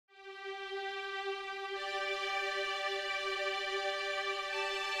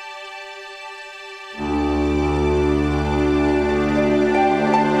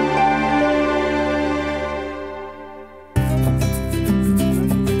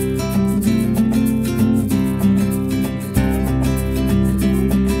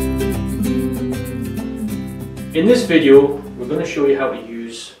In this video we're going to show you how to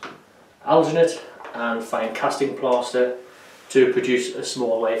use alginate and fine casting plaster to produce a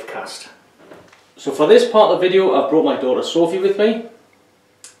small life cast. So for this part of the video I've brought my daughter Sophie with me,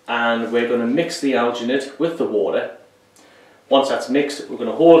 and we're going to mix the alginate with the water. Once that's mixed, we're going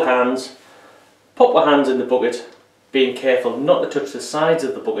to hold hands, pop our hands in the bucket, being careful not to touch the sides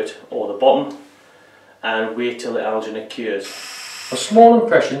of the bucket or the bottom, and wait till the alginate cures. For small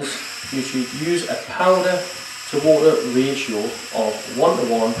impressions you should use a powder to water ratio of 1 to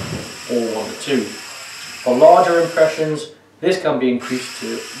 1 or 1 to 2. For larger impressions this can be increased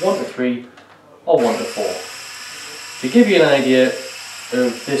to 1 to 3 or 1 to 4. To give you an idea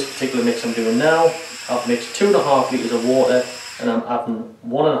of this particular mix I'm doing now, I've mixed 2.5 litres of water and I'm adding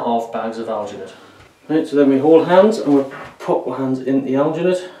 1.5 bags of alginate. Right, so then we hold hands and we pop our hands in the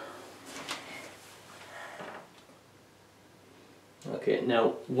alginate. Okay,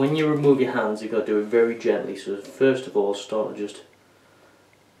 now when you remove your hands you've got to do it very gently, so first of all start to just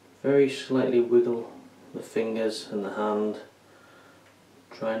very slightly wiggle the fingers and the hand.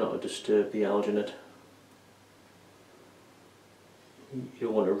 Try not to disturb the alginate. You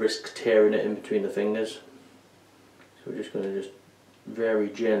don't want to risk tearing it in between the fingers. So we're just going to just very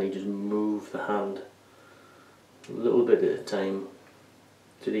gently just move the hand a little bit at a time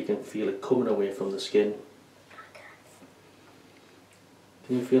so that you can feel it coming away from the skin.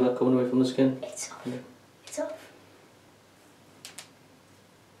 Can you feel that coming away from the skin? It's off. Yeah. It's off.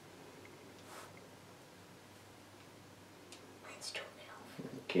 Mine's totally off.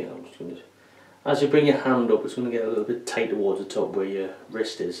 Okay, I'm just going to... As you bring your hand up, it's going to get a little bit tight towards the top where your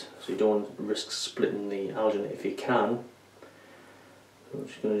wrist is, so you don't want to risk splitting the alginate if you can. So I'm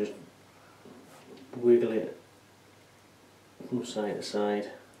just going to just wiggle it from side to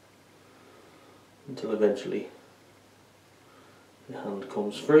side until eventually the hand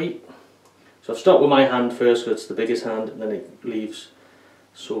comes free. So I've started with my hand first because it's the biggest hand, and then it leaves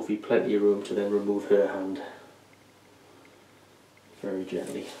Sophie plenty of room to then remove her hand very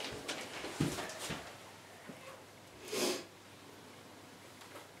gently.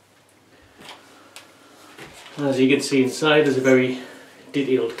 As you can see inside there's a very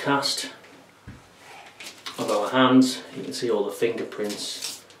detailed cast of our hands. You can see all the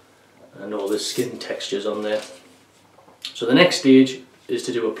fingerprints and all the skin textures on there. So the next stage is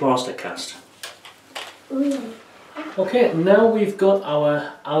to do a plaster cast. Okay, now we've got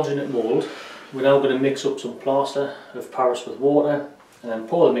our alginate mould. We're now going to mix up some plaster of Paris with water and then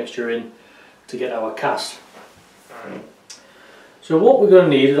pour the mixture in to get our cast. So what we're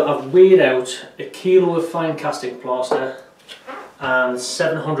going to need is, I've weighed out 1 kilo of fine casting plaster and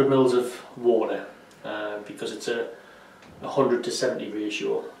 700 ml of water because it's a 100 to 70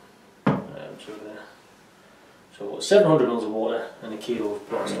 ratio. So 700 ml of water and 1 kilo of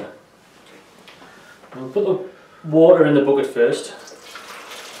plaster. We'll put the water in the bucket first.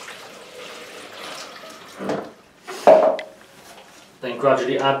 Then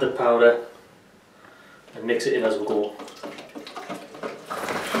gradually add the powder and mix it in as we go.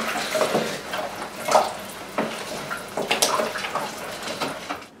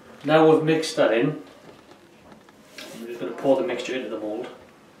 Now we've mixed that in, I'm just going to pour the mixture into the mould.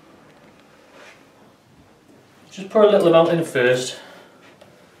 Just pour a little amount in first,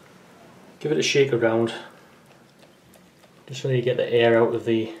 give it a shake around, just so you get the air out of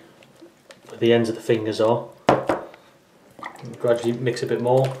where the ends of the fingers are. And gradually mix a bit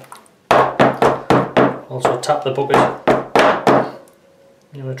more. Also tap the bucket.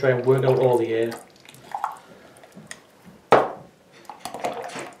 You want to try and work out all the air.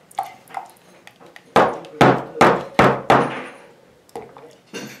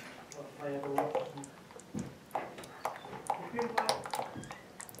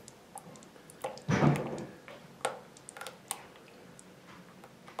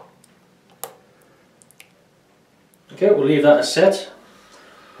 Okay, we'll leave that as set,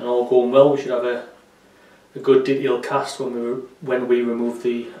 and all going well we should have a good detailed cast when we remove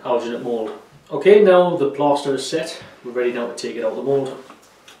the alginate mould. Okay, now the plaster is set, we're ready now to take it out of the mould.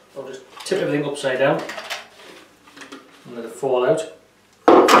 I'll just tip everything upside down and let it fall out.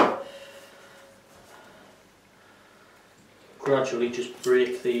 Gradually just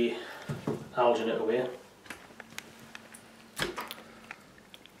break the alginate away.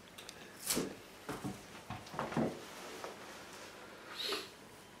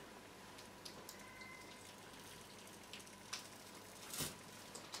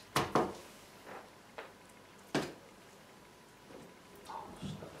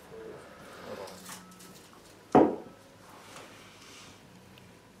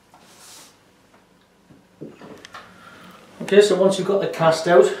 Okay, so once you've got the cast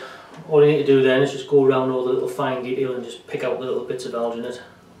out, All you need to do then is just go around all the little fine detail and just pick out the little bits of alginate.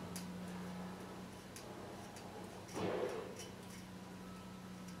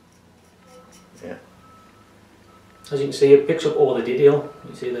 Yeah. As you can see, it picks up all the detail.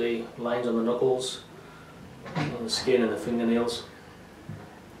 You see the lines on the knuckles, on the skin and the fingernails.